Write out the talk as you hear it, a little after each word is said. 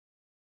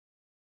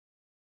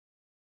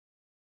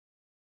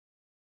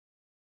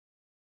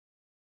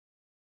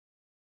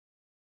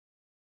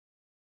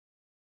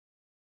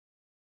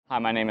Hi,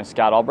 my name is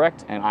Scott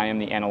Albrecht, and I am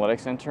the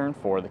Analytics Intern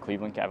for the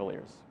Cleveland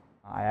Cavaliers.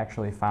 I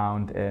actually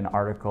found an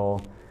article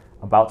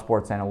about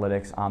sports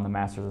analytics on the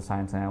Masters of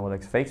Science and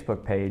Analytics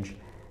Facebook page,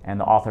 and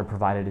the author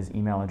provided his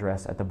email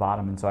address at the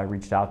bottom, and so I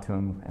reached out to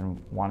him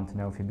and wanted to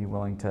know if he'd be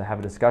willing to have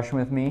a discussion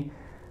with me.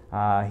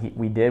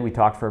 We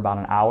talked for about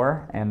an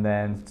hour, and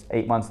then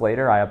 8 months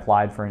later I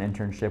applied for an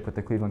internship with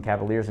the Cleveland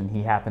Cavaliers, and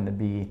he happened to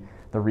be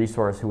the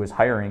resource who was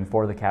hiring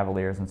for the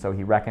Cavaliers, and so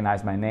he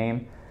recognized my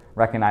name,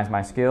 recognized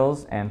my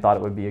skills, and thought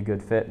it would be a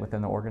good fit within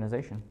the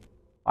organization.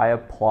 I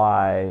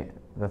apply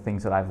the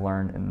things that I've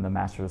learned in the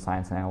Masters of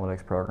Science and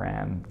Analytics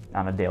program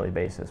on a daily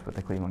basis with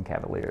the Cleveland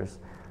Cavaliers.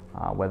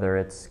 Whether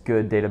it's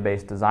good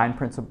database design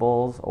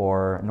principles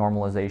or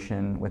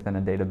normalization within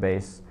a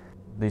database,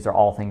 these are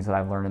all things that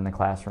I've learned in the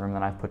classroom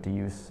that I've put to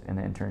use in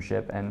the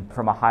internship. And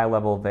from a high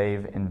level,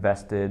 they've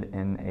invested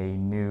in a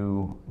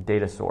new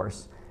data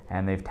source,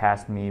 and they've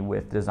tasked me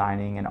with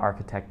designing and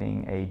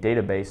architecting a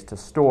database to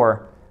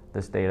store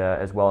this data,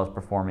 as well as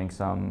performing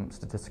some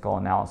statistical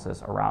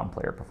analysis around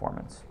player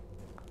performance.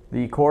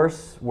 The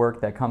course work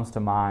that comes to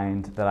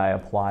mind that I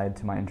applied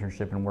to my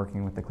internship in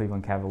working with the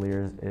Cleveland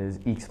Cavaliers is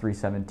EECS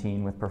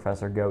 317 with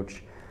Professor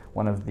Goach.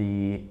 One of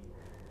the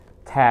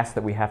tasks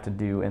that we have to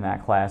do in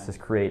that class is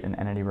create an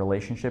entity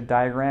relationship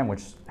diagram,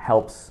 which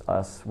helps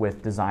us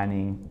with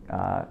designing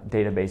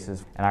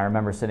databases. And I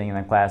remember sitting in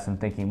that class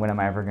and thinking, when am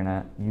I ever going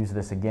to use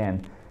this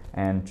again?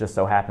 And just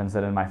so happens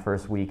that in my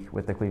first week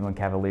with the Cleveland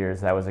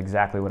Cavaliers, that was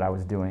exactly what I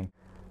was doing.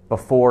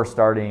 Before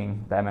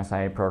starting the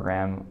MSiA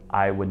program,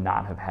 I would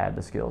not have had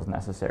the skills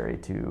necessary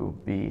to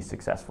be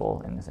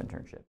successful in this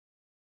internship.